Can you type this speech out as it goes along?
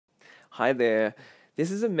Hi there.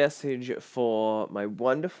 This is a message for my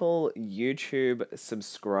wonderful YouTube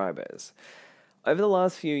subscribers. Over the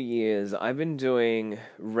last few years, I've been doing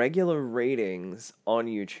regular readings on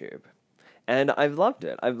YouTube, and I've loved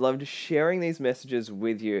it. I've loved sharing these messages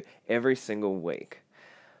with you every single week.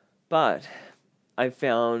 But I've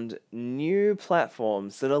found new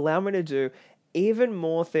platforms that allow me to do even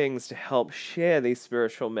more things to help share these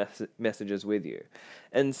spiritual messages with you.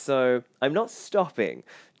 And so I'm not stopping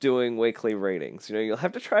doing weekly readings. You'll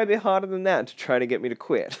have to try a bit harder than that to try to get me to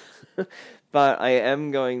quit. But I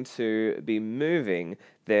am going to be moving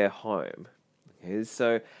their home. Okay,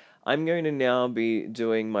 so I'm going to now be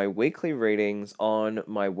doing my weekly readings on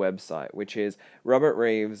my website, which is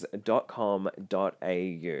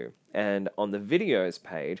robertreeves.com.au. And on the videos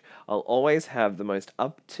page, I'll always have the most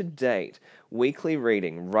up-to-date weekly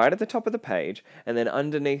reading right at the top of the page, and then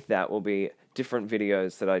underneath that will be different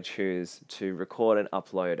videos that I choose to record and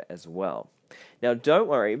upload as well. Now, don't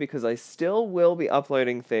worry, because I still will be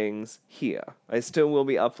uploading things here. I still will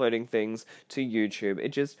be uploading things to YouTube. It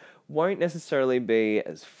just won't necessarily be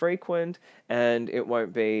as frequent, and it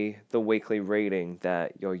won't be the weekly reading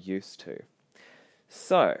that you're used to.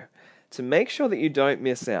 So, to make sure that you don't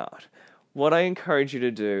miss out, what I encourage you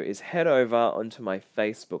to do is head over onto my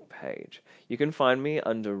Facebook page. You can find me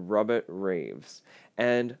under Robert Reeves,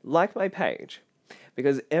 and like my page.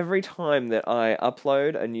 Because every time that I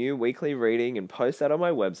upload a new weekly reading and post that on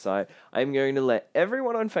my website, I'm going to let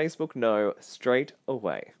everyone on Facebook know straight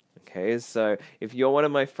away. Okay, so if you're one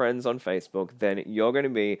of my friends on Facebook, then you're going to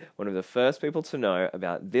be one of the first people to know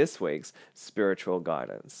about this week's spiritual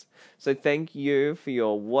guidance. So thank you for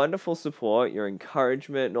your wonderful support, your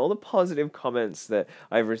encouragement, and all the positive comments that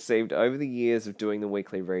I've received over the years of doing the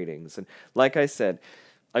weekly readings. And like I said,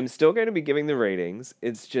 I'm still going to be giving the readings.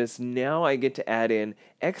 It's just now I get to add in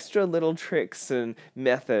extra little tricks and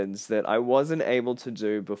methods that I wasn't able to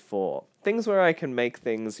do before. Things where I can make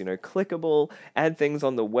things, clickable, add things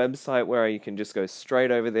on the website where you can just go straight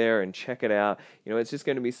over there and check it out. It's just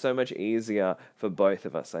going to be so much easier for both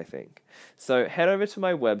of us, I think. So head over to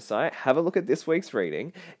my website, have a look at this week's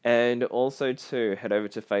reading, and also too, head over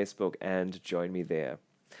to Facebook and join me there.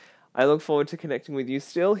 I look forward to connecting with you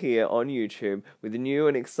still here on YouTube with new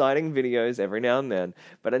and exciting videos every now and then.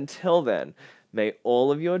 But until then, may all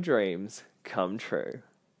of your dreams come true.